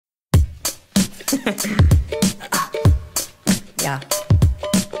Yeah.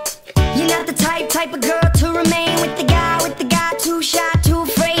 You're not the type of girl to remain with the guy too shy, too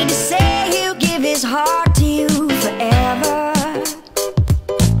afraid to say he'll give his heart to you forever.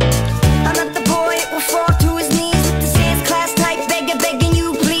 I'm not the boy that will fall to his knees with the dance class type begging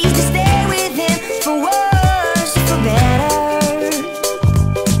you please to stay with him for worse or for better.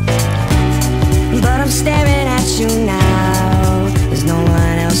 But I'm staring at you now, there's no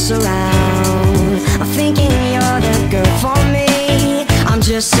one else around. I'm thinking you're the girl for me, I'm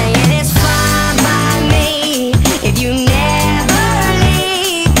just saying